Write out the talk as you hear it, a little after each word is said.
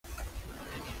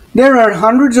There are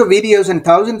hundreds of videos and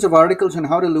thousands of articles on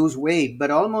how to lose weight,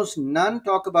 but almost none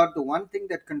talk about the one thing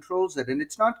that controls it. And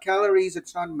it's not calories,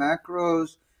 it's not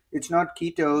macros, it's not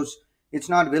ketos, it's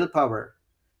not willpower.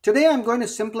 Today I'm going to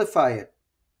simplify it.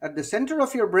 At the center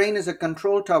of your brain is a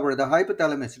control tower, the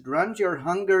hypothalamus. It runs your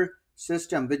hunger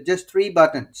system with just three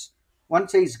buttons. One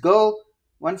says go,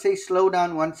 one says slow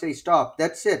down, one says stop.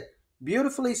 That's it.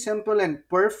 Beautifully simple and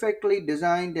perfectly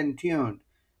designed and tuned,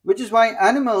 which is why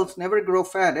animals never grow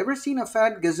fat. Ever seen a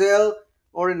fat gazelle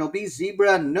or an obese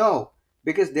zebra? No,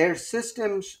 because their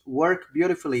systems work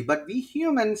beautifully. But we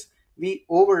humans, we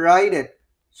override it.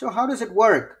 So, how does it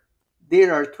work?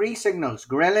 There are three signals: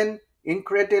 ghrelin,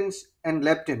 incretins, and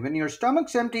leptin. When your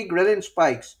stomach's empty, ghrelin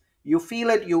spikes. You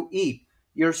feel it, you eat.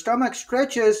 Your stomach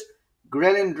stretches,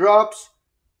 ghrelin drops.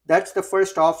 That's the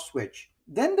first off switch.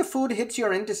 Then the food hits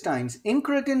your intestines.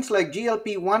 Incretins like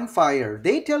GLP-1 fire.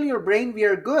 They tell your brain we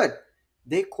are good.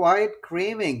 They quiet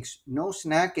cravings, no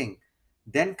snacking.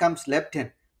 Then comes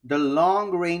leptin, the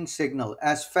long range signal.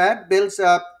 As fat builds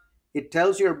up, it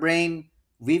tells your brain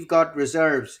we've got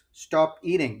reserves. Stop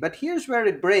eating. But here's where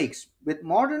it breaks. With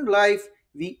modern life,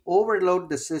 we overload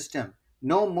the system.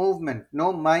 No movement,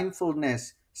 no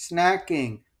mindfulness,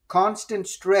 snacking, constant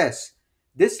stress.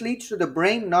 This leads to the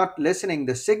brain not listening.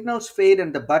 The signals fade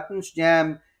and the buttons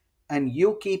jam, and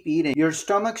you keep eating. Your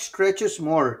stomach stretches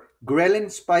more,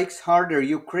 ghrelin spikes harder,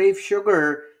 you crave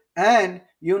sugar, and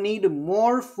you need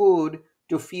more food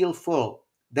to feel full.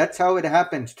 That's how it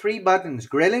happens. Three buttons.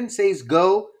 Ghrelin says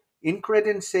go,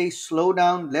 incretin says slow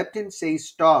down, leptin says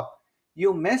stop.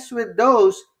 You mess with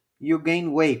those, you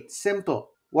gain weight. Simple.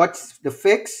 What's the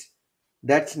fix?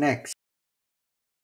 That's next.